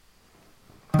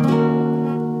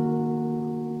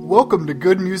Welcome to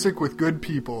Good Music with Good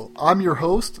People. I'm your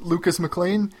host, Lucas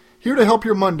McLean, here to help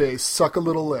your Mondays suck a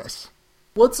little less.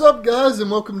 What's up, guys,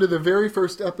 and welcome to the very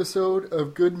first episode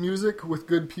of Good Music with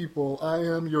Good People. I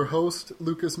am your host,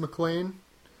 Lucas McLean.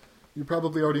 You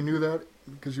probably already knew that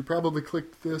because you probably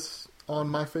clicked this on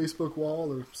my Facebook wall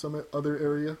or some other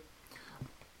area.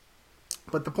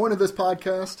 But the point of this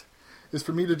podcast is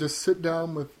for me to just sit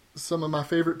down with some of my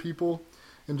favorite people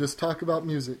and just talk about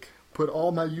music. Put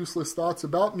all my useless thoughts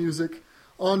about music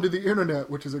onto the internet,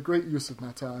 which is a great use of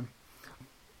my time.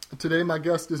 Today, my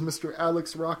guest is Mr.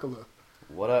 Alex Roccola.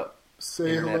 What up,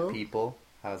 Say internet hello. people?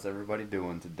 How's everybody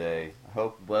doing today? I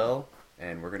hope well,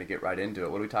 and we're going to get right into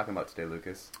it. What are we talking about today,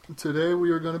 Lucas? Today,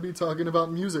 we are going to be talking about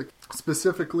music,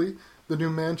 specifically the new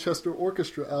Manchester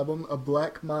Orchestra album, A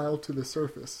Black Mile to the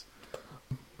Surface.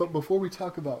 But before we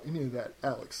talk about any of that,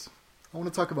 Alex, I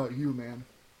want to talk about you, man.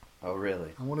 Oh,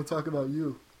 really? I want to talk about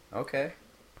you. Okay.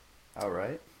 All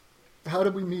right. How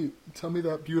did we meet? Tell me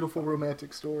that beautiful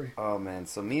romantic story. Oh, man.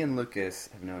 So me and Lucas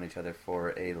have known each other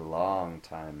for a long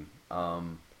time.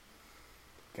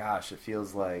 Gosh, it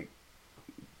feels like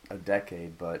a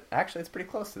decade, but actually it's pretty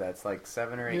close to that. It's like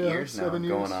 7 or 8 years now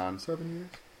going on. 7 years.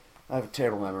 I have a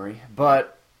terrible memory.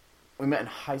 But we met in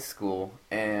high school,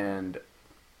 and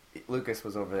Lucas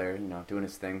was over there, doing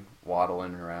his thing,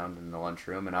 waddling around in the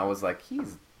lunchroom, and I was like,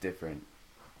 he's different.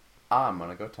 I'm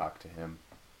gonna go talk to him.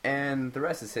 And the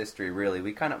rest is history, really.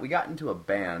 We got into a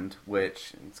band,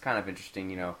 which it's kind of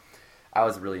interesting, I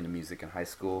was really into music in high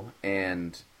school,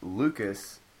 and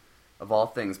Lucas, of all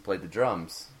things, played the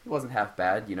drums. He wasn't half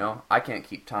bad, I can't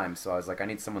keep time, so I was like, I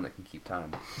need someone that can keep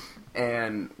time.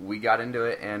 And we got into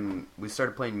it, and we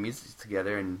started playing music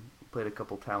together, and played a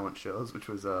couple talent shows, which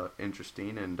was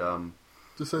interesting, and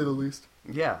to say the least.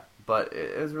 Yeah, but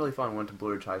it was really fun. We went to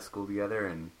Blue Ridge High School together,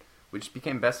 and we just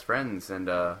became best friends, and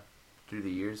through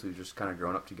the years we've just kind of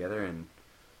grown up together, and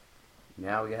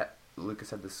now Lucas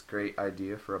had this great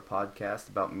idea for a podcast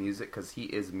about music, because he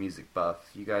is a music buff.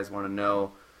 You guys want to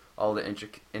know all the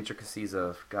intricacies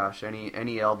of,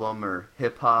 any album, or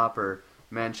hip-hop, or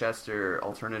Manchester, or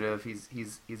alternative,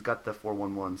 he's got the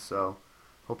 411, so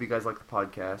hope you guys like the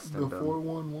podcast. The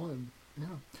 411, yeah.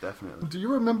 Definitely. Do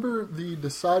you remember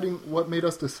what made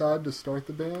us decide to start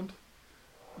the band?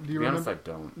 Do you To be remember? honest,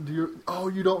 I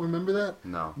don't. You don't remember that?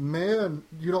 No. Man,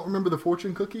 you don't remember the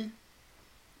fortune cookie?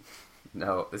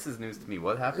 No, this is news to me.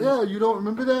 What happened? Yeah, you don't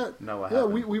remember that? No, what Yeah,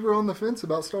 happened? we were on the fence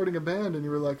about starting a band, and you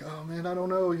were like, oh man, I don't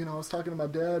know. I was talking to my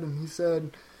dad, and he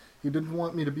said he didn't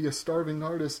want me to be a starving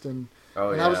artist, and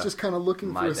I was just kind of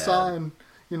looking for a sign.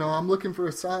 I'm looking for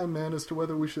a sign, man, as to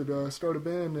whether we should start a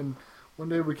band. And one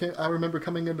day I remember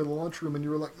coming into the lunchroom, and you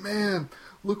were like, man,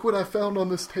 look what I found on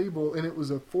this table. And it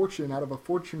was a fortune out of a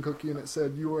fortune cookie, and it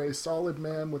said, you are a solid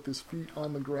man with his feet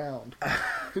on the ground.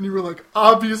 And you were like,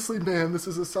 obviously, man, this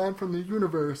is a sign from the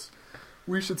universe.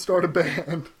 We should start a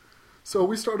band. So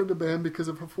we started a band because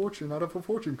of a fortune out of a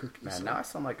fortune cookie. Man, now I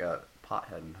sound like a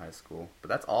pothead in high school, but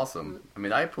that's awesome. I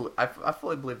mean, I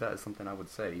fully believe that is something I would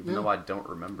say, even though I don't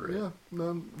remember it. Yeah,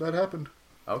 no, that happened.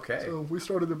 Okay. So we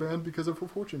started a band because of a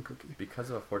fortune cookie. Because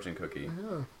of a fortune cookie.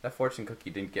 Yeah. That fortune cookie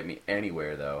didn't get me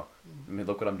anywhere, though. I mean,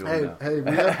 look what I'm doing now. Hey,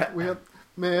 we have,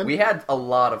 man. We had a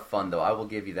lot of fun, though. I will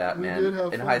give you that, We man. did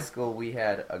have in fun. high school, we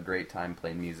had a great time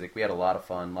playing music. We had a lot of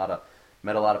fun, met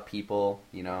a lot of people,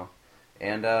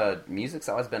 And music's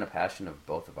always been a passion of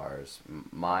both of ours,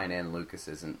 mine and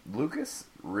Lucas's. And Lucas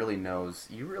really knows,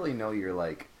 you really know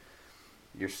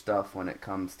your stuff when it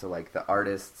comes to the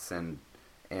artists and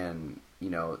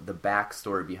the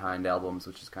backstory behind albums,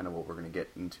 which is kind of what we're going to get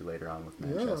into later on with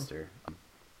Manchester. Yeah.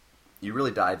 You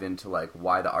really dive into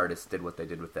why the artists did what they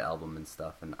did with the album and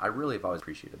stuff, and I really have always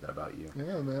appreciated that about you.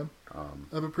 Yeah, man.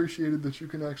 I've appreciated that you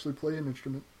can actually play an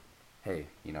instrument. Hey,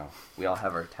 we all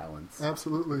have our talents.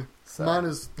 Absolutely. So, mine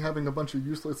is having a bunch of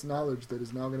useless knowledge that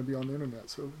is now going to be on the internet.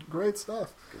 So great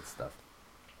stuff. Good stuff.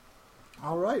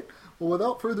 All right. Well,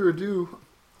 without further ado,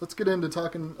 let's get into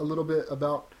talking a little bit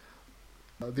about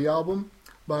the album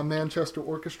by Manchester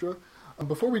Orchestra.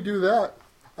 Before we do that,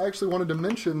 I actually wanted to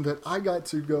mention that I got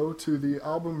to go to the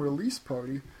album release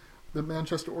party that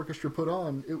Manchester Orchestra put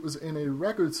on. It was in a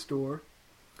record store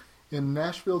in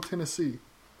Nashville, Tennessee.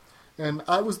 And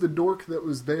I was the dork that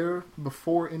was there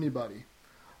before anybody.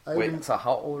 So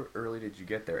how early did you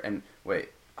get there? And wait,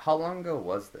 how long ago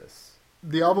was this?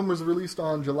 The album was released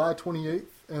on July 28th,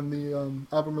 and the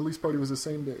album release party was the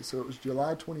same day. So it was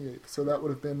July 28th. So that would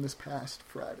have been this past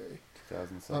Friday.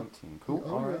 2017. Cool.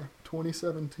 Oh, all right. yeah.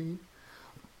 2017.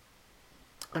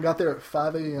 I got there at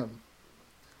 5 a.m.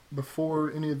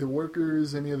 before any of the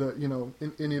workers, any of the,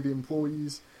 any of the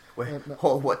employees. Wait,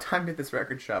 what time did this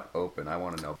record shop open? I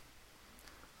want to know.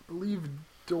 believe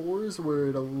doors were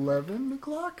at 11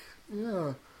 o'clock.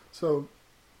 Yeah. So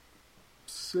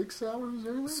 6 hours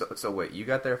early? So wait, you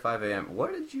got there at 5 a.m.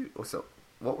 What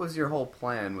was your whole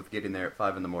plan with getting there at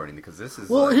 5 in the morning? Because this is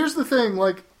Well, here's the thing.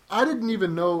 Like, I didn't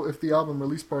even know if the album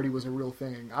release party was a real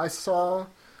thing. I saw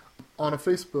on a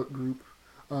Facebook group,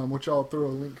 which I'll throw a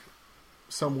link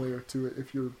somewhere to it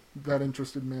if you're that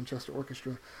interested in Manchester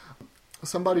Orchestra.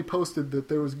 Somebody posted that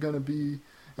there was going to be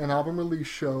an album release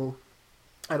show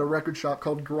at a record shop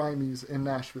called Grimey's in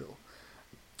Nashville.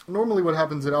 Normally what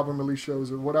happens at album release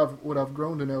shows, or what I've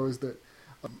grown to know, is that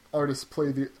artists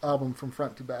play the album from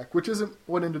front to back, which isn't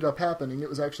what ended up happening. It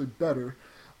was actually better,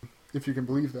 if you can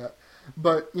believe that.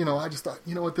 But, I just thought,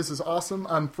 this is awesome.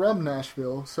 I'm from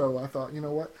Nashville, so I thought,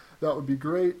 that would be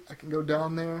great. I can go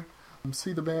down there,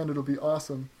 see the band, it'll be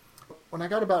awesome. When I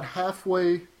got about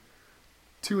halfway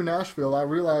to Nashville, I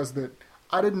realized that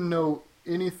I didn't know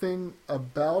anything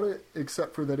about it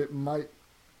except for that it might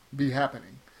be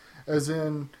happening. As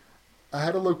in, I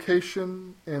had a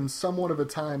location and somewhat of a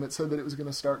time. It said that it was going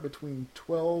to start between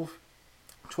 12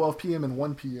 p.m. and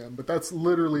 1 p.m., but that's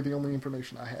literally the only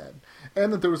information I had.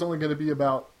 And that there was only going to be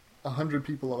about 100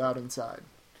 people allowed inside.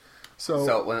 So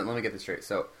let me get this straight.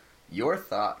 So your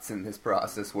thoughts in this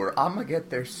process were, I'm going to get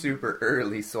there super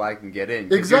early so I can get in.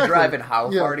 'Cause exactly. You're driving how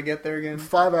far to get there again?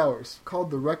 5 hours. Called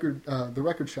the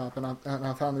record shop, and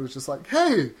I found it was just like,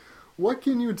 hey, what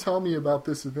can you tell me about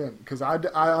this event? Because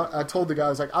I told the guy, I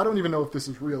was like, I don't even know if this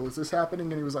is real. Is this happening?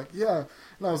 And he was like, yeah.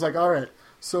 And I was like, all right,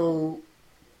 so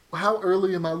how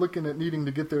early am I looking at needing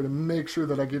to get there to make sure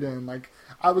that I get in? Like,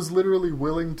 I was literally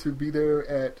willing to be there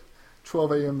at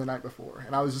 12 a.m. the night before,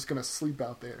 and I was just going to sleep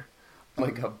out there.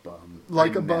 Like a bum.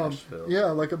 Like a bum. Nashville. Yeah,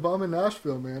 like a bum in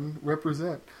Nashville, man.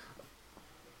 Represent.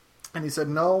 And he said,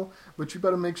 no, but you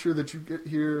better make sure that you get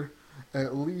here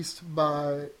at least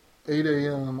by 8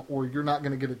 a.m. or you're not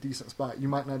going to get a decent spot. You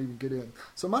might not even get in.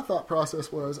 So my thought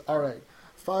process was, all right,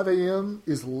 5 a.m.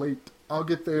 is late. I'll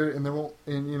get there and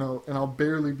I'll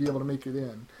barely be able to make it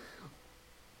in.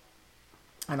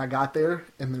 And I got there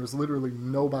and there was literally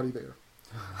nobody there.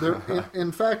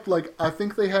 In fact, like, I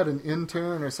think they had an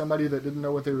intern or somebody that didn't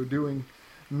know what they were doing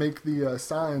make the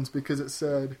signs, because it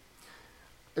said,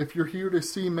 if you're here to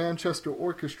see Manchester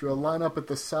Orchestra, line up at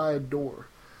the side door.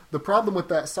 The problem with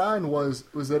that sign was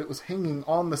that it was hanging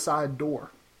on the side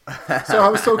door. So I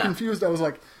was so confused. I was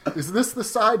like, is this the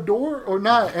side door or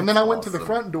not? And then I went to the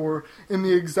front door, and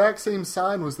the exact same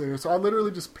sign was there. So I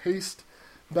literally just paced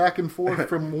back and forth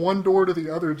from one door to the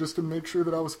other just to make sure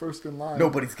that I was first in line.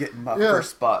 Nobody's getting my first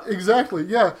spot. Exactly,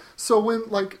 yeah. So when,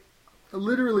 like,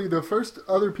 literally the first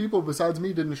other people besides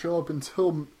me didn't show up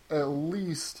until at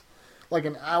least, like,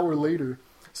 an hour later.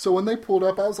 So when they pulled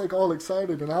up, I was, like, all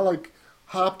excited, and I, like,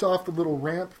 hopped off the little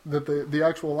ramp that the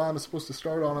actual line was supposed to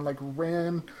start on and, like,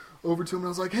 ran over to him, and I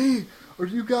was like, hey, are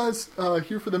you guys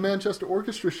here for the Manchester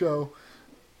Orchestra show?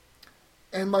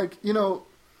 And, like,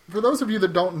 for those of you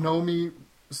that don't know me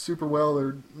super well,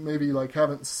 or maybe, like,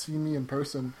 haven't seen me in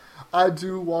person, I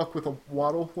do walk with a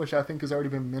waddle, which I think has already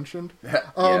been mentioned.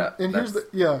 And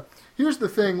here's the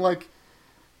thing, like,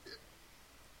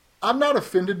 I'm not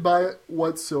offended by it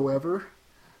whatsoever.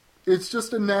 It's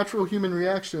just a natural human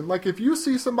reaction. Like, if you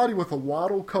see somebody with a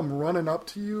waddle come running up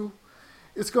to you,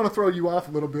 it's going to throw you off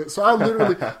a little bit. So I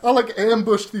literally,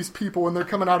 ambushed these people when they're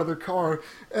coming out of their car.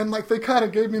 And, like, they kind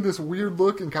of gave me this weird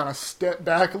look and kind of stepped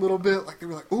back a little bit. Like, they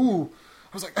were like, ooh.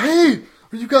 I was like, hey,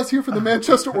 are you guys here for the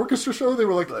Manchester Orchestra show? They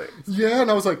were like, yeah.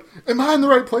 And I was like, am I in the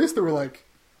right place? They were like,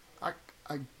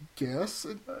 I guess.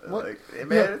 Like, hey,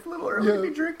 man, it's a little early to be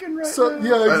drinking right now.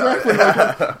 Yeah, exactly.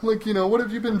 like, what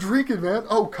have you been drinking, man?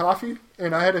 Oh, coffee.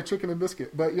 And I had a chicken and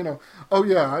biscuit. But, oh,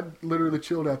 yeah, I literally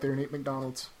chilled out there and ate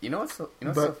McDonald's. You know what's so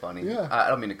funny? Yeah. I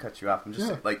don't mean to cut you off. I'm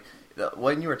just, like,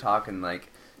 when you were talking,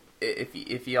 like,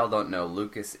 if y'all don't know,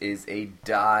 Lucas is a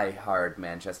die-hard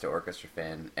Manchester Orchestra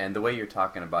fan, and the way you're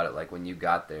talking about it, like when you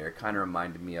got there, it kind of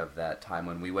reminded me of that time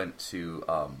when we went to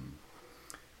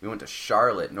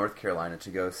Charlotte, North Carolina, to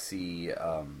go see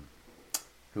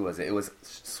who was it? It was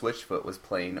Switchfoot was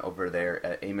playing over there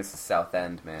at Amos's South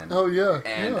End, man. Oh yeah,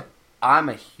 and I'm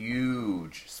a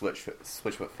huge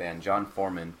Switchfoot fan. John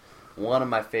Foreman, one of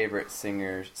my favorite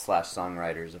singers /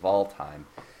 songwriters of all time.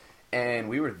 And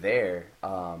we were there,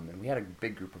 and we had a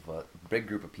big group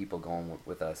of people going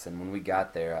with us. And when we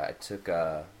got there, I took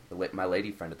my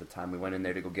lady friend at the time. We went in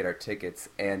there to go get our tickets,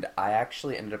 and I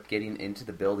actually ended up getting into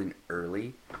the building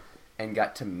early and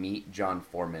got to meet John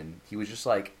Foreman. He was just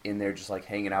like in there, just like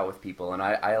hanging out with people, and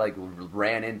I like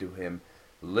ran into him,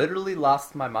 literally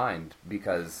lost my mind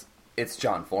because it's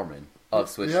John Foreman of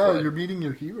Switchfoot. Yeah, you're meeting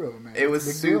your hero, man. It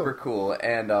was super cool,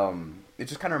 and it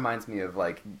just kind of reminds me of,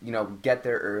 like, you know, get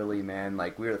there early, man.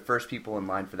 Like, we were the first people in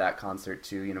line for that concert,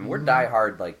 too. You know, we're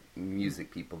diehard, like,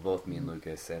 music people, both me and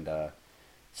Lucas. And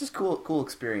it's just cool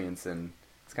experience. And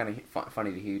it's kind of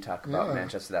funny to hear you talk about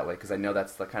Manchester that way, because I know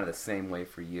that's kind of the same way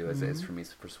for you as it is for me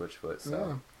for Switchfoot.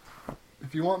 So. Yeah.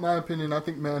 If you want my opinion, I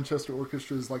think Manchester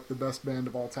Orchestra is, like, the best band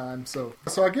of all time. So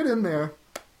I get in there,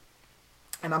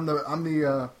 and I'm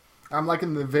like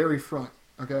in the very front,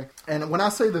 okay? And when I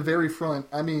say the very front,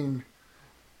 I mean,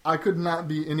 I could not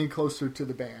be any closer to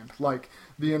the band. Like,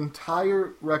 the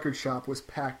entire record shop was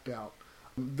packed out.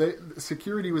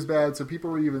 Security was bad, so people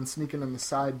were even sneaking in the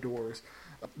side doors.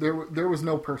 There was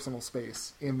no personal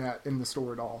space in the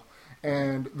store at all.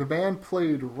 And the band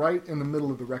played right in the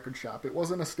middle of the record shop. It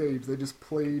wasn't a stage. They just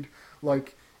played,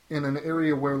 like, in an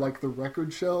area where, like, the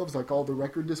record shelves, like all the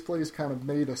record displays, kind of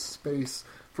made a space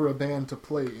for a band to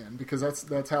play in, because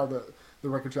that's how the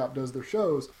record shop does their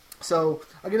shows. So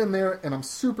I get in there, and I'm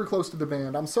super close to the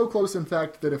band. I'm so close, in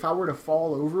fact, that if I were to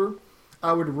fall over,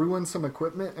 I would ruin some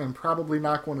equipment and probably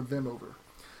knock one of them over.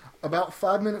 About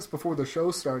 5 minutes before the show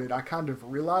started, I kind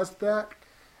of realized that,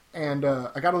 and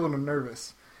I got a little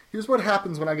nervous. Here's what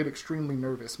happens when I get extremely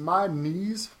nervous. My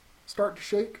knees start to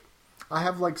shake. I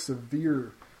have, like,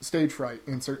 severe stage fright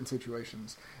in certain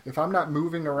situations. If I'm not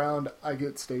moving around, I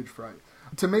get stage fright.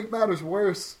 To make matters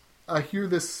worse, I hear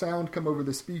this sound come over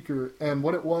the speaker, and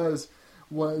what it was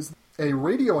a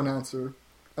radio announcer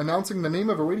announcing the name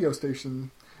of a radio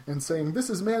station and saying, "This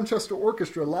is Manchester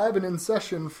Orchestra, live and in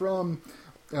session from,"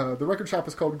 the record shop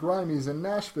is called Grimey's in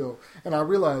Nashville. And I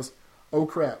realized, oh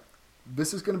crap,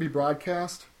 this is going to be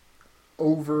broadcast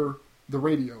over the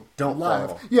radio. Don't live.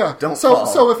 fall. Yeah. Don't fall.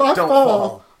 So if I Don't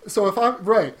fall. So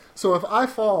if I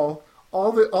fall,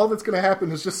 all that's going to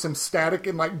happen is just some static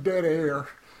and, like, dead air,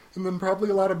 and then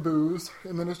probably a lot of booze,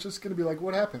 and then it's just going to be like,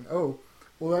 what happened? Oh,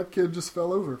 well, that kid just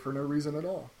fell over for no reason at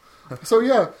all. So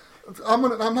yeah, I'm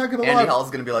not going to lie. Andy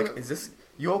Hall's going to be like, "Is this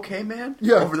you okay, man?"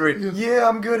 Yeah. Over the radio. Yeah,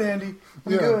 I'm good, Andy.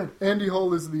 I'm good. Andy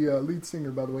Hall is the lead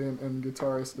singer, by the way, and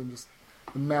guitarist, and just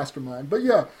the mastermind. But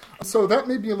yeah, so that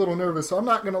made me a little nervous. So I'm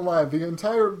not going to lie.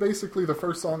 Basically the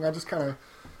first song, I just kind of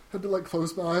had to, like,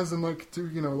 close my eyes and, like, do,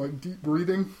 you know, like, deep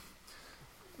breathing.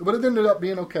 But it ended up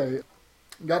being okay.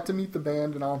 Got to meet the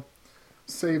band, and I'll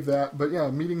save that. But yeah,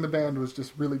 meeting the band was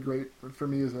just really great for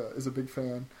me as a big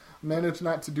fan. Managed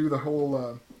not to do the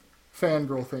whole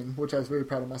fangirl thing, which I was very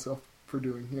proud of myself for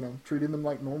doing. You know, treating them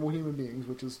like normal human beings,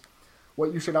 which is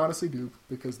what you should honestly do,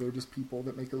 because they're just people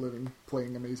that make a living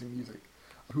playing amazing music.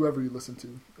 Whoever you listen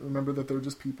to, remember that they're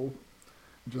just people,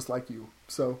 just like you.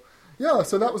 So yeah,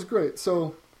 so that was great.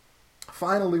 So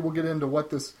finally, we'll get into what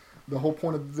the whole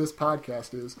point of this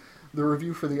podcast is, the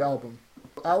review for the album.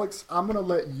 Alex, I'm going to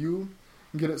let you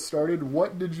get it started.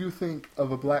 What did you think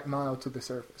of A Black Mile to the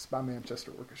Surface by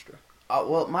Manchester Orchestra?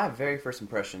 Well, my very first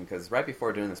impression, because right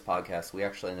before doing this podcast, we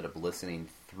actually ended up listening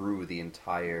through the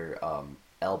entire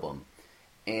album.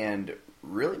 And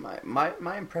really,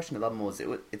 my impression of the album was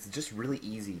it's just really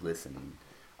easy listening.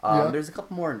 There's a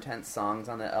couple more intense songs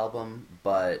on the album,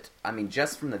 but I mean,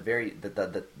 just from the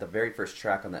very first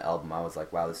track on the album, I was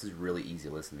like, wow, this is really easy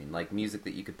listening. Like music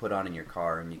that you could put on in your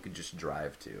car and you could just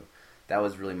drive to. That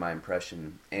was really my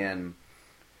impression. And,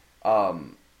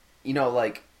 you know,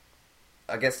 like,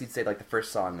 I guess you'd say, like, the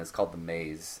first song is called The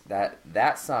Maze.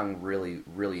 That song really,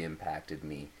 really impacted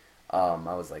me. I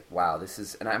was like, wow, this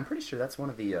is, and I'm pretty sure that's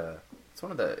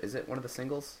is it one of the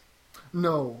singles?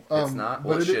 No. It's not?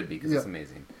 Well, it should be, because it's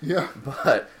amazing. Yeah.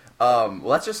 But,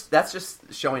 well, that's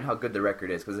just showing how good the record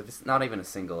is, because if it's not even a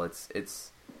single,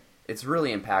 it's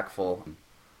really impactful.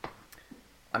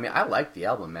 I mean, I like the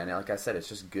album, man. Like I said, it's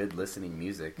just good listening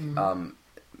music. Mm-hmm.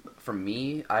 For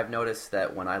me, I've noticed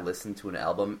that when I listen to an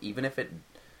album, even if it,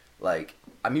 like,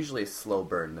 I'm usually a slow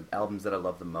burn. The albums that I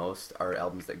love the most are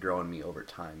albums that grow on me over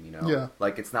time, you know? Yeah.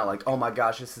 Like, it's not like, oh my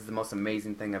gosh, this is the most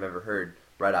amazing thing I've ever heard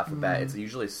right off the bat. It's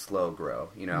usually slow grow,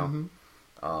 you know?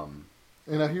 Mm-hmm.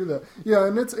 And I hear that. Yeah,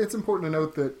 and it's important to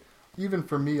note that even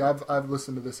for me, I've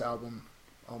listened to this album,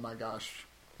 oh my gosh,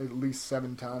 at least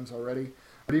 7 times already.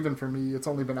 But even for me, it's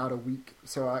only been out a week,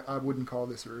 so I wouldn't call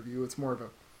this a review. It's more of a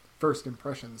first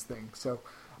impressions thing. So,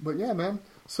 but yeah, man.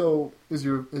 So is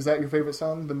that your favorite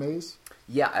song, The Maze?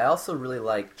 Yeah, I also really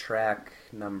like track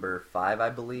number 5, I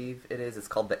believe it is. It's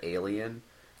called The Alien.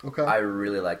 Okay. I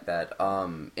really like that.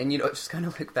 And you know, it's just kind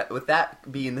of like that. With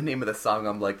that being the name of the song,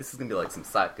 I'm like, this is gonna be like some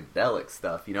psychedelic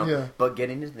stuff, you know? Yeah. But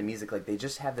getting into the music, like, they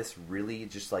just have this really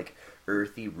just like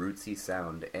earthy, rootsy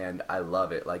sound, and I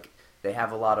love it. Like, they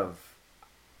have a lot of.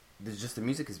 The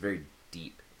music is very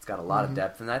deep. It's got a lot of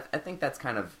depth, and I think that's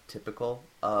kind of typical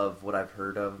of what I've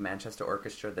heard of Manchester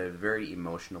Orchestra. They're very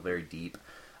emotional, very deep.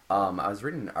 I was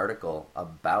reading an article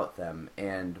about them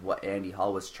and what Andy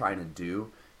Hall was trying to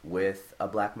do with A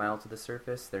Black Mile to the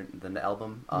Surface, the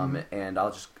album. And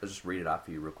I'll just read it off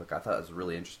for you real quick. I thought it was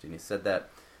really interesting. He said that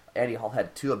Andy Hall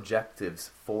had two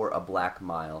objectives for A Black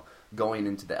Mile going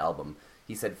into the album.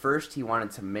 He said first he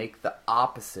wanted to make the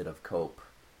opposite of Cope,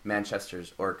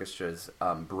 Manchester's Orchestra's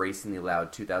Bracingly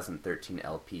Loud 2013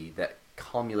 LP that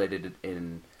culminated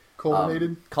in...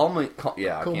 Culminated?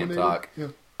 I can't talk. Yeah.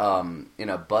 In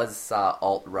a buzzsaw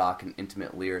alt-rock and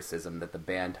intimate lyricism that the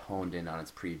band honed in on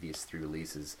its previous three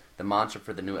releases. The mantra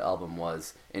for the new album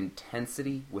was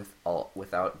intensity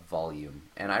without volume.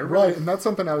 And I really... Right, and that's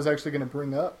something I was actually going to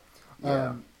bring up.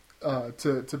 Yeah.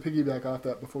 To piggyback off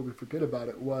that before we forget about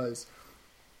it was,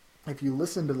 if you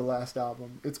listen to the last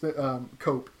album, it's been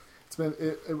Cope.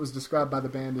 It was described by the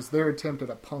band as their attempt at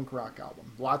a punk rock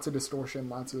album. Lots of distortion,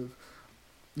 lots of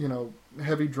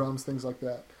heavy drums, things like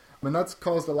that. And that's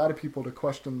caused a lot of people to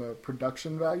question the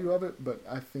production value of it, but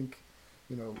I think,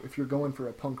 if you're going for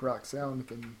a punk rock sound,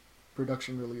 then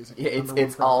production really isn't. Yeah,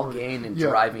 it's all gain and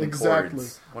driving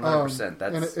chords. 100%.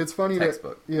 That's and it's funny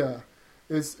textbook.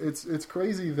 It's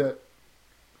crazy that,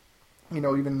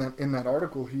 even in that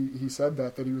article, he said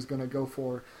that he was going to go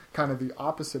for kind of the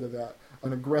opposite of that,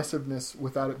 an aggressiveness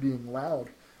without it being loud,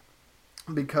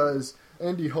 because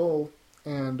Andy Hull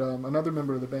and another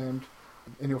member of the band,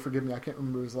 and you'll forgive me, I can't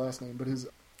remember his last name, but his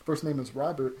first name is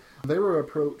Robert. They were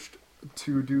approached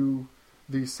to do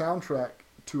the soundtrack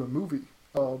to a movie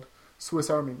called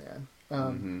Swiss Army Man.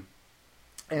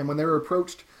 And when they were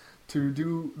approached to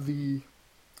do the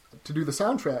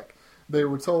soundtrack, they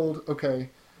were told, okay,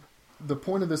 the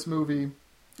point of this movie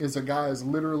is a guy is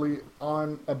literally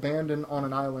abandoned on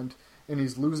an island and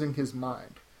he's losing his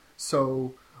mind.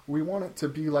 So we want it to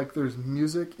be like there's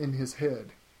music in his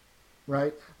head.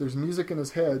 Right? There's music in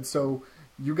his head, so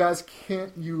you guys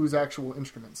can't use actual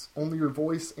instruments. Only your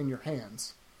voice and your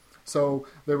hands. So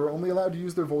they were only allowed to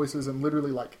use their voices, and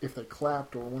literally, like, if they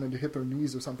clapped or wanted to hit their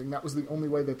knees or something, that was the only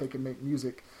way that they could make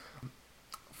music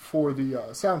for the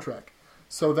soundtrack.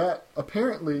 So that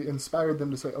apparently inspired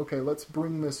them to say, okay, let's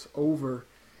bring this over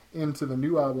into the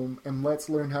new album, and let's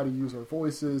learn how to use our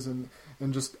voices and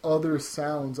just other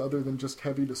sounds other than just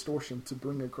heavy distortion to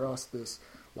bring across this,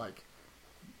 like,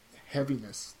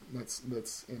 heaviness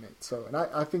that's in it. So, and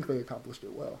I think they accomplished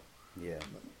it well. Yeah.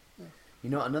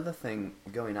 Another thing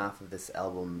going off of this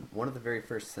album, one of the very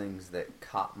first things that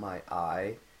caught my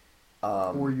eye,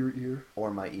 or your ear,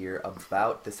 or my ear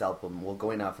about this album, well,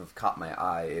 going off of caught my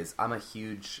eye, is I'm a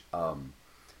huge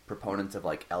proponent of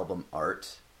like album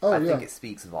art. I think it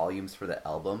speaks volumes for the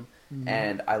album,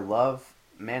 and I love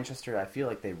Manchester. I feel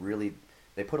like they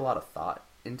put a lot of thought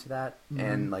into that,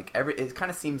 and like it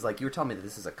kind of seems like you were telling me that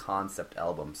this is a concept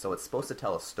album, so it's supposed to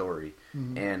tell a story,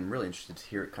 and I'm really interested to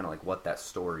hear kind of like what that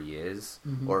story is,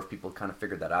 or if people kind of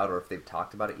figured that out, or if they've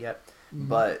talked about it yet.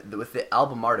 But with the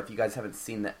album art, if you guys haven't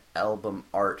seen the album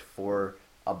art for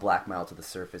A Black Mile to the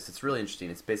Surface, it's really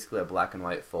interesting. It's basically a black and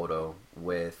white photo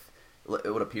with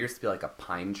what appears to be like a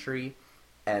pine tree,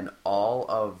 and all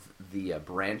of the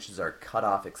branches are cut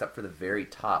off except for the very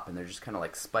top, and they're just kind of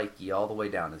like spiky all the way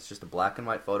down. It's just a black and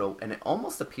white photo, and it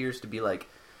almost appears to be like...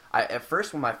 At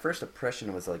first, when my first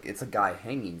impression was like, it's a guy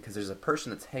hanging, because there's a person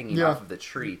that's hanging off of the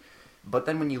tree. But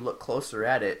then when you look closer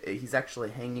at it, he's actually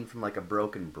hanging from like a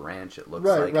broken branch, it looks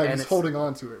like. Right, and he's holding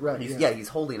on to it, right. He's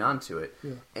holding on to it.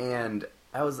 Yeah. And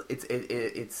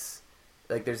it's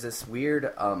like there's this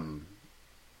weird...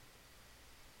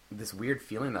 this weird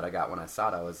feeling that I got when I saw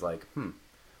it. I was like,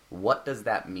 what does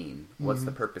that mean? What's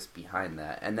the purpose behind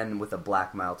that? And then with A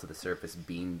Black Mile to the Surface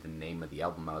being the name of the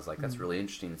album, I was like, that's really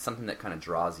interesting. It's something that kind of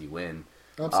draws you in.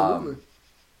 Absolutely.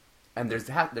 And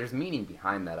there's meaning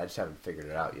behind that. I just haven't figured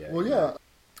it out yet. Well, yeah.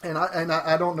 And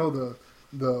I don't know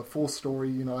the full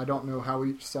story. I don't know how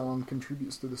each song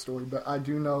contributes to the story, but I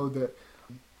do know that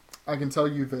I can tell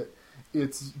you that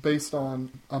it's based on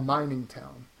a mining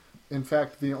town. In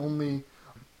fact, the only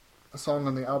song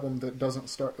on the album that doesn't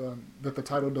start that the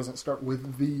title doesn't start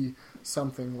with the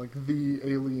something, like the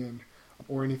alien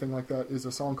or anything like that, is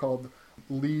a song called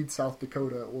Lead South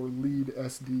Dakota, or Lead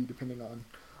SD, depending on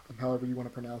however you want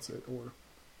to pronounce it or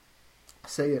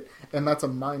say it, and that's a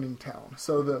mining town.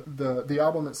 So the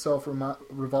album itself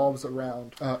revolves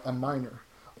around a miner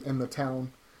in the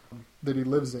town that he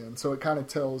lives in, so it kind of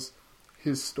tells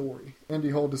his story.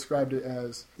 Andy Hull described it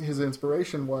as his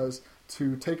inspiration was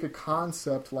to take a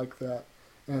concept like that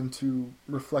and to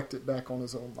reflect it back on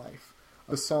his own life.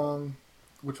 The song,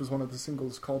 which was one of the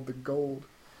singles called The Gold,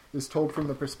 is told from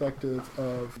the perspective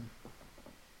of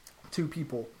two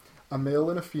people, a male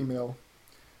and a female.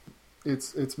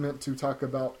 It's meant to talk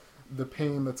about the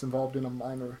pain that's involved in a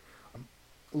miner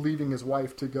leaving his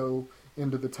wife to go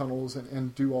into the tunnels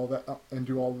and do all that and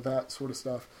do all of that sort of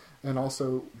stuff, and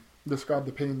also describe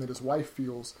the pain that his wife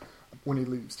feels when he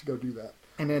leaves to go do that.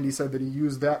 And Andy said that he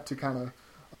used that to kind of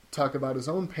talk about his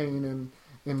own pain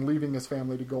in leaving his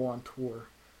family to go on tour,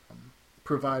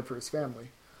 provide for his family,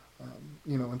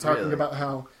 and talking Really? about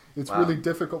how it's Wow. really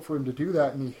difficult for him to do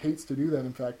that, and he hates to do that.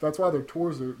 In fact, that's why their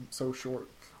tours are so short,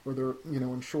 or they're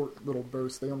in short little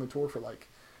bursts. They only tour for like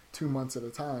 2 months at a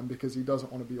time because he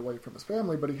doesn't want to be away from his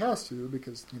family, but he has to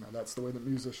because that's the way that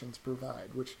musicians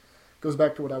provide. Which goes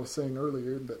back to what I was saying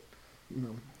earlier, that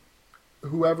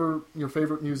whoever your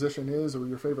favorite musician is or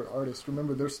your favorite artist,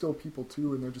 remember they're still people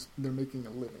too, and they're making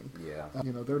a living. Yeah.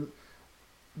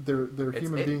 They're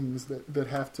human beings that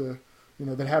have to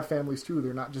that have families too.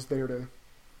 They're not just there to.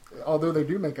 Although they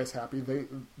do make us happy,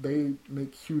 they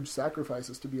make huge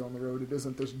sacrifices to be on the road. It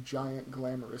isn't this giant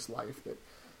glamorous life that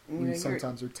we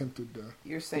sometimes are tempted to.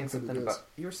 You were saying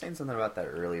something about that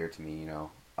earlier to me.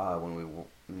 When we were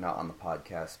not on the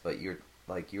podcast, but you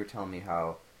were telling me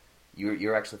how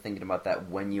you're actually thinking about that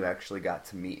when you actually got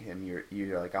to meet him.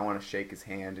 You're like, I want to shake his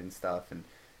hand and stuff,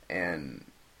 and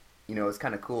it's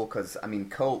kind of cool because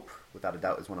Cope, without a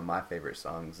doubt, is one of my favorite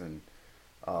songs, and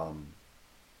I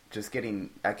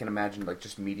can imagine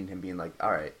just meeting him, being like,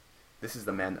 all right, this is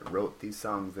the man that wrote these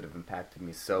songs that have impacted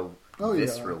me so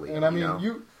viscerally. Yeah.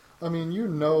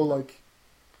 And like,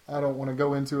 I don't want to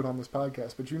go into it on this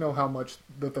podcast, but how much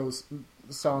that those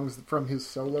songs from his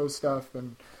solo stuff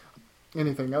and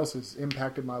anything else has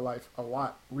impacted my life a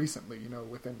lot recently,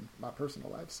 within my personal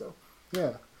life. So,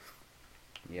 yeah.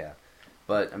 Yeah.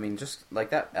 But, just like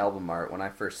that album art, when I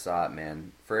first saw it,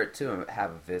 man, for it to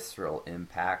have a visceral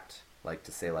impact, like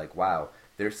to say, like, wow,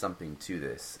 there's something to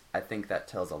this, I think that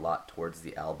tells a lot towards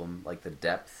the album, like the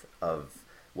depth of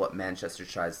what Manchester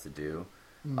tries to do.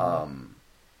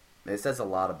 Mm-hmm. It says a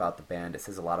lot about the band. It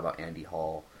says a lot about Andy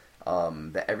Hall.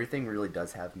 That everything really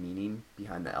does have meaning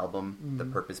behind the album, mm-hmm. the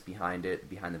purpose behind it,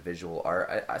 behind the visual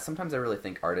art. Sometimes I really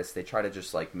think artists, they try to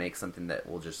just like make something that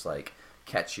will just like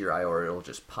catch your eye or it'll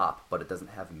just pop, but it doesn't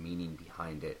have meaning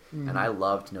behind it. Mm-hmm. And I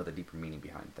love to know the deeper meaning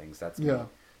behind things. That's me.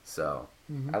 So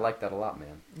I like that a lot,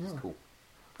 man. Yeah. It's cool.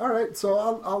 All right, so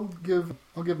I'll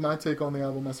give my take on the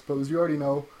album. I suppose you already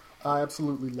know I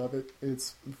absolutely love it.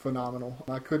 It's phenomenal.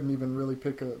 I couldn't even really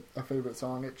pick a favorite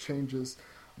song. It changes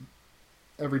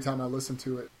every time I listen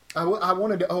to it. I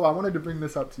wanted to bring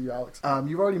this up to you, Alex.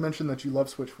 You've already mentioned that you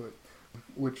love Switchfoot,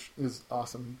 which is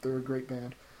awesome. They're a great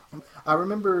band. I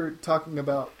remember talking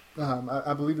about,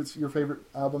 I believe it's your favorite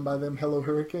album by them, Hello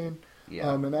Hurricane,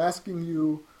 and asking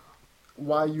you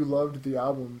why you loved the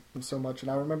album so much. And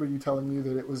I remember you telling me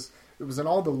that it was in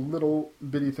all the little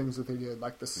bitty things that they did,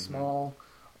 like the small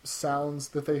sounds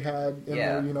that they had in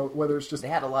there, whether it's just... They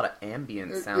had a lot of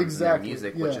ambient sounds in their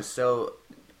music, which is so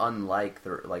unlike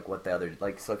what the other...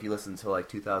 so if you listen to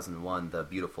 2001, The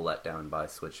Beautiful Letdown by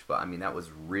Switchfoot, that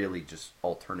was really just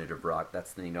alternative rock.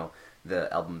 That's the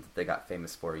album that they got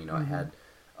famous for. It had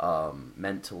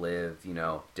Meant to Live,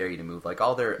 Dare You to Move,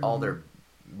 all their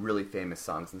really famous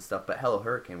songs and stuff. But Hello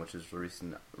Hurricane, which was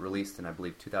released in I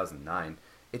believe 2009,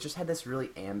 it just had this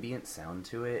really ambient sound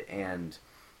to it and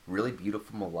really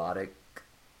beautiful melodic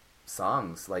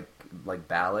songs, like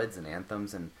ballads and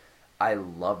anthems, and I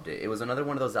loved it. It was another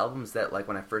one of those albums that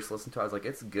when I first listened to it, I was like,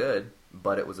 it's good,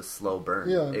 but it was a slow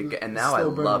burn. And now I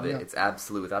love it. It's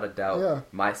absolute, without a doubt,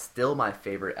 my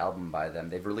favorite album by them.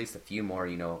 They've released a few more,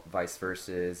 Vice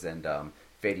Verses and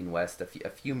Fading West, a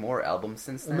few more albums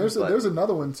since then. And there's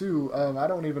another one too. I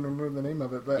don't even remember the name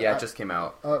of it, but it just came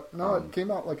out. It came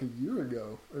out like a year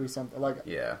ago or something.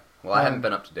 Well, I haven't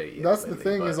been up to date yet. That's lately, the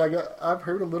thing, is I've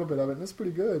heard a little bit of it, and it's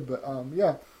pretty good. But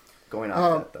going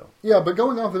off that though. Yeah, but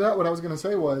going off of that, what I was going to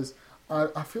say was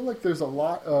I feel like there's a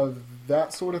lot of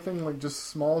that sort of thing, like just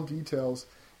small details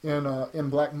in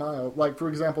Black Mile. Like for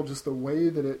example, just the way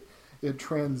that it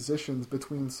transitions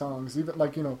between songs,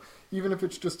 even if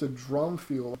it's just a drum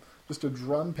feel, just a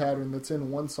drum pattern that's in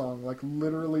one song,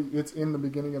 literally it's in the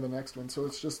beginning of the next one. So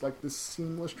it's just this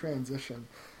seamless transition.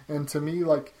 And to me,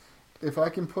 if I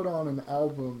can put on an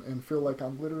album and feel like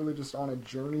I'm literally just on a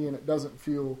journey and it doesn't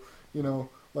feel,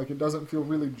 it doesn't feel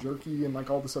really jerky and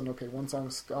all of a sudden, okay, one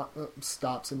song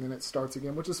stops and then it starts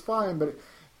again, which is fine. But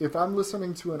if I'm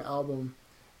listening to an album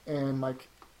and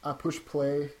I push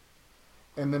play,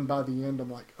 and then by the end, I'm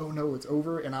like, oh no, it's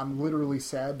over, and I'm literally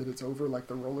sad that it's over.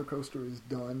 The roller coaster is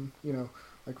done. We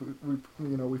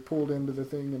pulled into the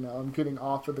thing, and now I'm getting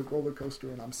off of the roller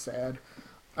coaster, and I'm sad.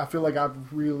 I feel like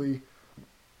I've really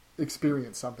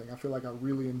experienced something. I feel like I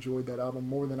really enjoyed that album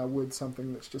more than I would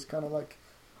something that's just kind of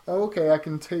oh, okay, I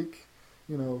can take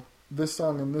this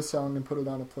song and this song and put it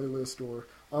on a playlist, or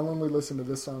I'll only listen to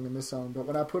this song and this song. But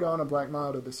when I put on a Black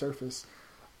Mild or The Surface,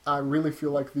 I really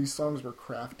feel like these songs were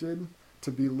crafted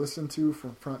to be listened to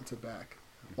from front to back.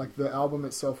 Like the album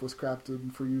itself was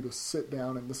crafted for you to sit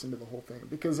down and listen to the whole thing.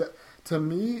 Because to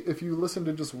me, if you listen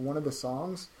to just one of the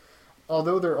songs,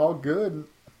 although they're all good,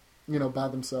 you know, by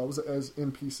themselves as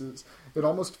in pieces, it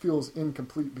almost feels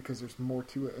incomplete because there's more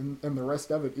to it, and the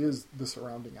rest of it is the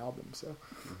surrounding album. So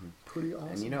pretty awesome.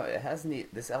 And you know,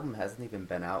 this album hasn't even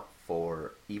been out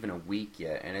for even a week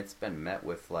yet, and it's been met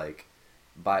with like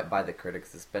by the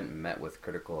critics. It's been met with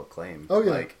critical acclaim. Oh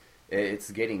yeah. Like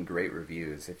it's getting great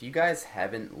reviews. If you guys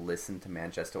haven't listened to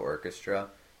Manchester Orchestra,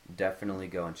 definitely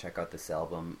go and check out this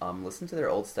album. Listen to their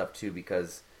old stuff too,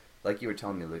 because like you were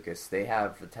telling me, Lucas, they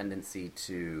have a tendency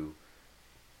to...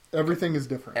 Everything is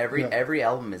different. Every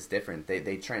album is different.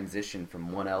 They transition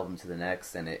from one album to the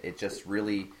next, and it just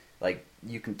really, like,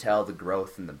 you can tell the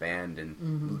growth in the band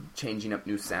and changing up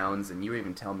new sounds. And you were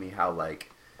even telling me how,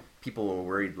 like, people were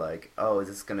worried, like, oh, is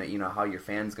this going to, you know, how your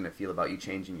fans going to feel about you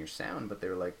changing your sound? But they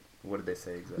were like, what did they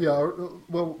say exactly? Yeah,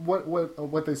 well,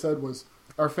 what they said was,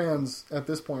 our fans at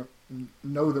this point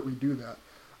know that we do that.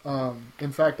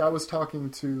 In fact, I was talking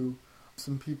to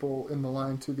some people in the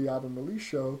line to the album release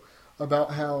show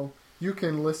about how you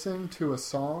can listen to a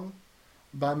song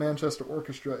by Manchester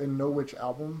Orchestra and know which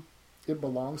album it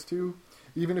belongs to,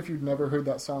 even if you've never heard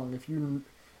that song. If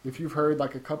you've heard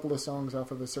like a couple of songs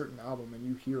off of a certain album and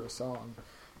you hear a song,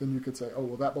 then you could say, oh,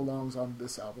 well, that belongs on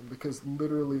this album, because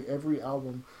literally every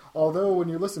album, although when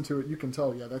you listen to it, you can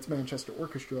tell, yeah, that's Manchester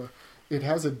Orchestra, it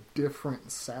has a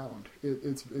different sound.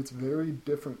 It's very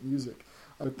different music.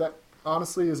 But that,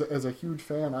 honestly, as a huge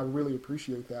fan, I really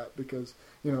appreciate that, because,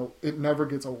 you know, it never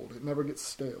gets old. It never gets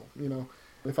stale. You know,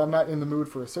 if I'm not in the mood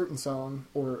for a certain song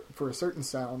or for a certain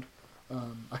sound,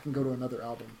 I can go to another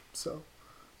album. So,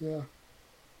 yeah.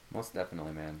 Most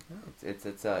definitely, man. Yeah.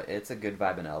 It's a good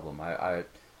vibing album.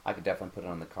 I could definitely put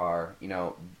it on the car. You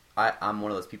know, I'm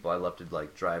one of those people, I love to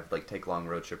like drive, like take long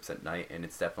road trips at night, and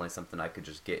it's definitely something I could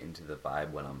just get into the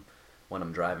vibe when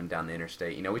I'm driving down the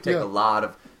interstate. You know, we take a lot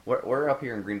of, we're up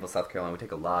here in Greenville, South Carolina. We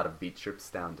take a lot of beach trips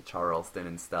down to Charleston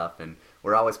and stuff, and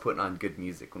we're always putting on good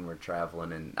music when we're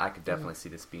traveling, and I could definitely see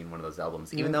this being one of those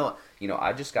albums. Even though, you know,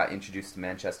 I just got introduced to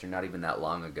Manchester not even that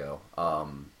long ago,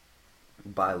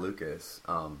 by Lucas,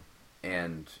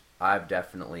 and I've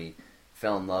definitely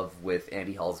fell in love with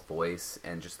Andy Hall's voice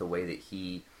and just the way that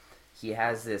he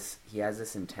has this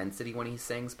intensity when he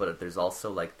sings, but there's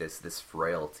also like this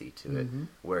frailty to it,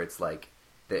 where it's like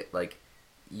that, like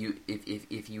you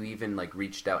if you even like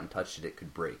reached out and touched it, it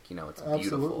could break. You know, it's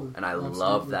beautiful, and I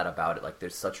love that about it. Like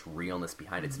there's such realness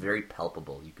behind it. It's very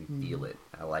palpable. You can feel it.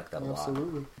 I like that a lot.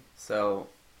 So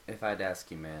if I'd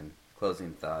ask you, man,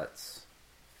 closing thoughts,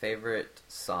 favorite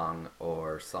song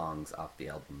or songs off the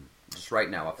album, just right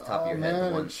now off the top of your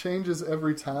head. Man, it changes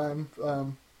every time.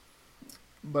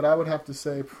 But I would have to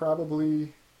say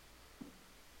probably,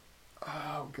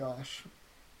 oh gosh,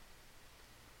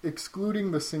 excluding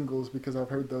the singles, because I've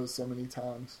heard those so many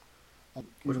times.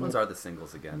 Which ones are the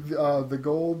singles again? The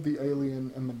Gold, the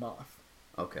Alien, and the Moth.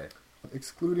 Okay.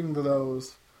 Excluding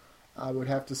those, I would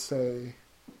have to say,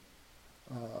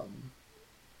 oh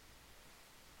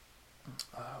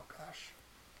gosh,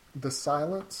 The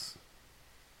Silence.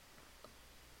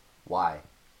 Why?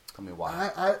 Tell me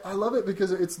why. I love it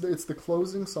because it's the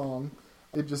closing song.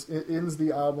 It ends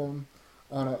the album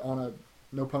on a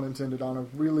no pun intended, on a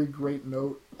really great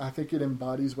note. I think it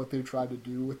embodies what they tried to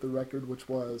do with the record, which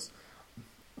was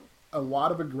a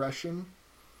lot of aggression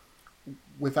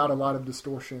without a lot of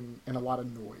distortion and a lot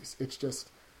of noise. It's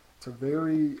a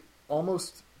very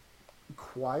almost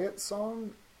quiet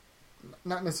song,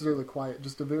 not necessarily quiet,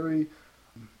 just a very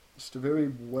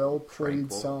well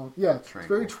played song. Yeah,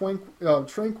 tranquil. It's very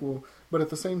tranquil, but at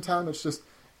the same time, it's just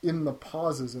in the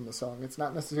pauses in the song. It's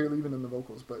not necessarily even in the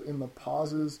vocals, but in the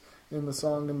pauses in the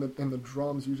song, in the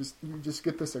drums, you just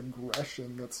get this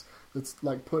aggression that's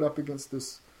like put up against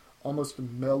this almost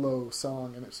mellow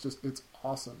song, and it's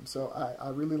awesome. So I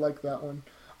really like that one.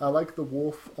 I like The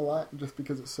Wolf a lot just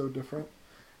because it's so different.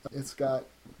 It's got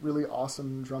really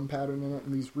awesome drum pattern in it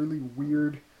and these really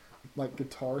weird like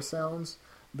guitar sounds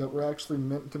that were actually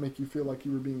meant to make you feel like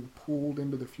you were being pulled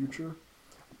into the future,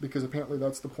 because apparently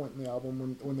that's the point in the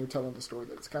album when they're telling the story,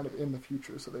 that it's kind of in the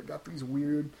future. So they've got these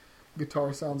weird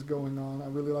guitar sounds going on. I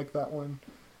really like that one.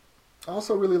 I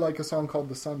also really like a song called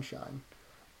The Sunshine.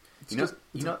 You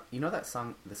know that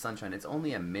song, The Sunshine. It's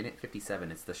only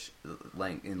 1:57. It's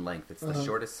in length. It's the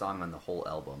shortest song on the whole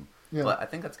album. Yeah. But I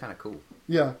think that's kind of cool.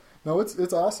 Yeah. No,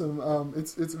 it's awesome.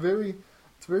 It's a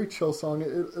very chill song.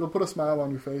 It'll put a smile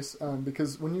on your face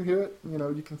because when you hear it, you know,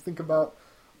 you can think about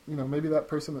maybe that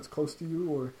person that's close to you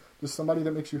or just somebody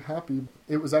that makes you happy.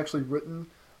 It was actually written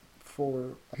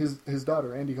for his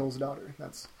daughter, Andy Hill's daughter.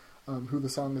 That's who the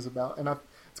song is about. And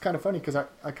it's kind of funny because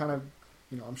I kind of,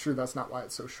 I'm sure that's not why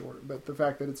it's so short, but the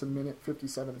fact that it's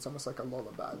 1:57, it's almost like a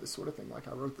lullaby, this sort of thing. Like,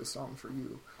 I wrote this song for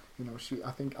you.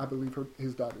 I believe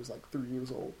his daughter's like 3 years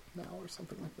old now or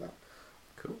something like that.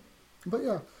 Cool. But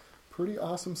yeah, pretty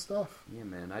awesome stuff. Yeah,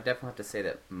 man. I definitely have to say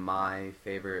that my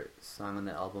favorite song on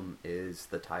the album is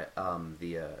the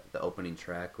opening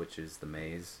track, which is The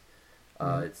Maze.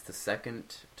 It's the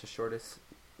second to shortest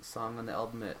song on the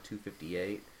album at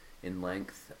 2:58 in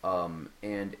length,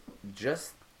 and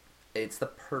just it's the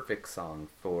perfect song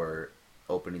for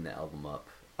opening the album up.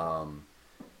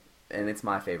 And it's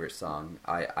my favorite song.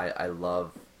 I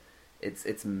love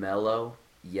it's mellow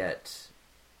yet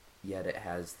it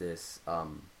has this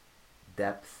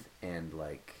depth, and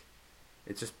like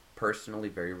it's just personally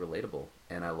very relatable,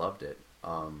 and I loved it.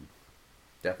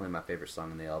 Definitely my favorite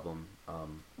song on the album.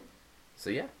 So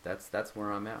yeah, that's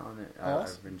where I'm at on it.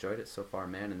 Awesome. I've enjoyed it so far,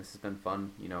 man, and this has been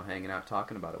fun, hanging out,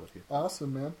 talking about it with you.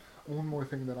 Awesome, man. One more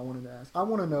thing that I wanted to ask. I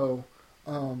want to know,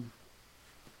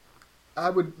 I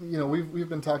would, we've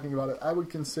been talking about it. I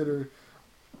would consider,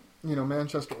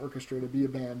 Manchester Orchestra to be a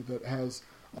band that has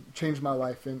changed my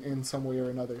life in some way or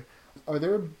another. Are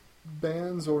there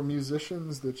bands or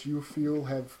musicians that you feel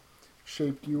have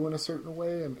shaped you in a certain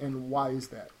way, and why is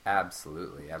that?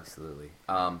 Absolutely.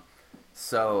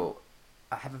 So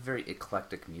I have a very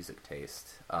eclectic music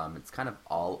taste. It's kind of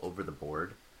all over the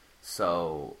board.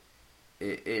 So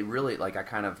it really, like, I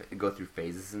kind of go through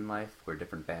phases in life where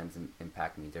different bands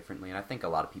impact me differently, and I think a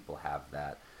lot of people have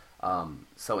that.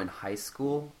 So in high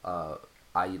school,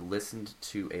 I listened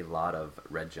to a lot of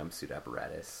Red Jumpsuit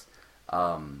Apparatus.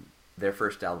 Their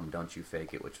first album, Don't You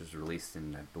Fake It, which was released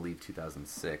in, I believe,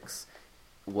 2006,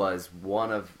 was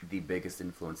one of the biggest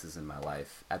influences in my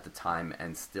life at the time,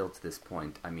 and still to this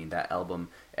point. I mean, that album,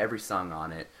 every song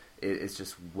on it is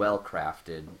just well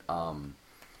crafted.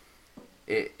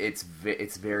 It's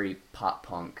very pop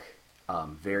punk,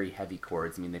 very heavy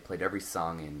chords. I mean, they played every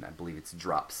song in, I believe it's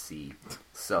drop C.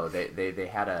 So they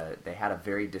had a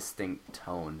very distinct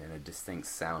tone and a distinct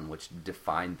sound which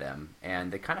defined them,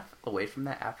 and they kind of fell away from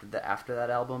that after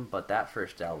that album. But that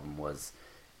first album was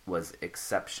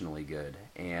exceptionally good,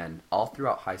 and all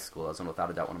throughout high school, it was without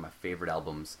a doubt one of my favorite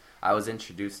albums. I was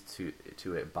introduced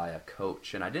to it by a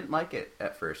coach, and I didn't like it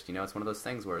at first. It's one of those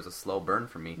things where it was a slow burn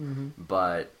for me,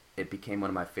 but it became one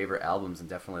of my favorite albums, and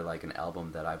definitely like an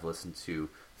album that I've listened to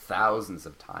thousands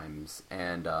of times,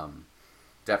 and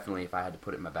definitely, if I had to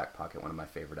put it in my back pocket, one of my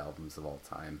favorite albums of all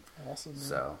time. Awesome, man.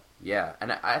 So yeah,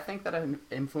 and I think that it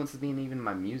influences me in even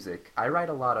my music. I write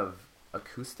a lot of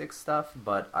acoustic stuff,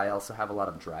 but I also have a lot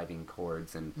of driving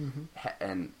chords and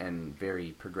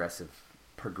very progressive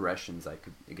progressions, I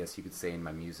guess you could say, in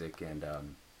my music, and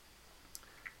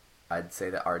I'd say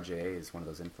that RJA is one of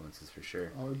those influences for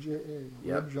sure. RJA,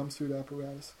 yep. Red Jumpsuit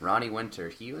Apparatus. Ronnie Winter,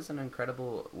 he was an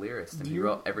incredible lyricist, and he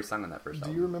wrote every song on that first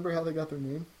album. Do you remember how they got their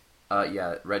name?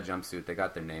 Yeah, Red Jumpsuit, they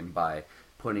got their name by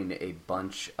putting a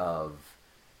bunch of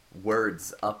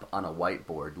words up on a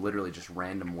whiteboard, literally just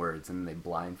random words, and they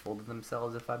blindfolded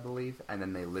themselves, if I believe, and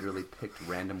then they literally picked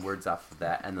random words off of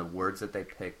that, and the words that they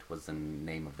picked was the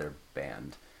name of their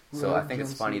band. So I think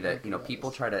it's funny that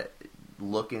people try to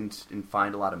look and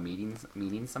find a lot of meanings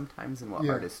sometimes in what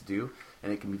artists do,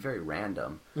 and it can be very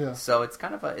random. Yeah. So it's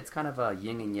kind of a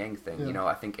yin and yang thing. Yeah.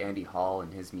 I think Andy Hall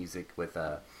and his music with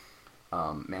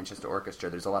Manchester Orchestra,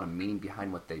 there's a lot of meaning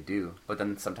behind what they do, but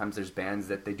then sometimes there's bands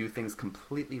that they do things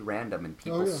completely random, and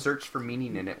people search for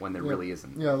meaning in it when there really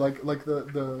isn't. Yeah, like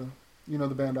the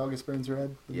the band August Burns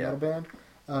Red, the metal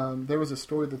band. There was a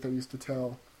story that they used to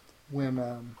tell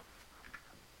when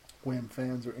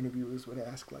fans or interviewers would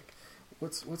ask, like,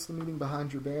 what's the meaning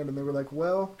behind your band? And they were like,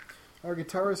 well, our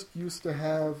guitarist used to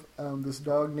have this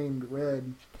dog named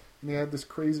Red, and he had this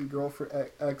crazy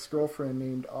ex-girlfriend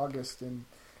named August, and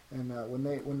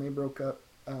when they broke up,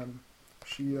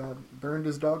 she burned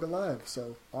his dog alive.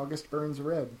 So August Burns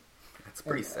Red. That's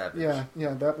pretty savage.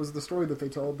 Yeah, that was the story that they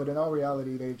told. But in all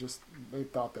reality, they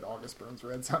thought that August Burns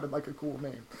Red sounded like a cool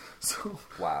name. So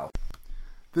wow.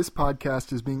 This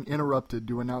podcast is being interrupted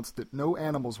to announce that no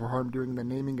animals were harmed during the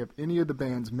naming of any of the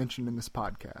bands mentioned in this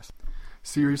podcast.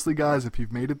 Seriously, guys, if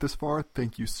you've made it this far,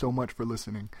 thank you so much for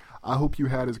listening. I hope you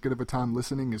had as good of a time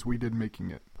listening as we did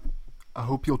making it. I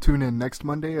hope you'll tune in next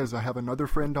Monday as I have another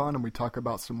friend on and we talk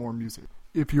about some more music.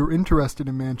 If you're interested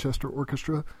in Manchester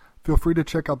Orchestra, feel free to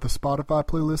check out the Spotify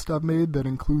playlist I've made that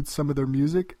includes some of their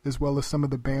music as well as some of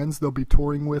the bands they'll be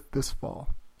touring with this fall.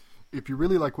 If you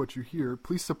really like what you hear,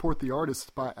 please support the artists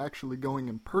by actually going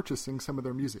and purchasing some of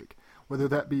their music, whether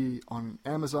that be on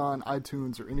Amazon,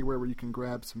 iTunes, or anywhere where you can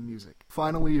grab some music.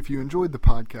 Finally, if you enjoyed the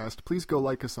podcast, please go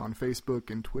like us on Facebook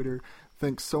and Twitter.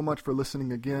 Thanks so much for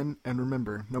listening again, and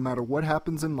remember, no matter what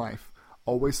happens in life,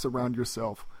 always surround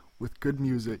yourself with good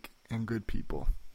music and good people.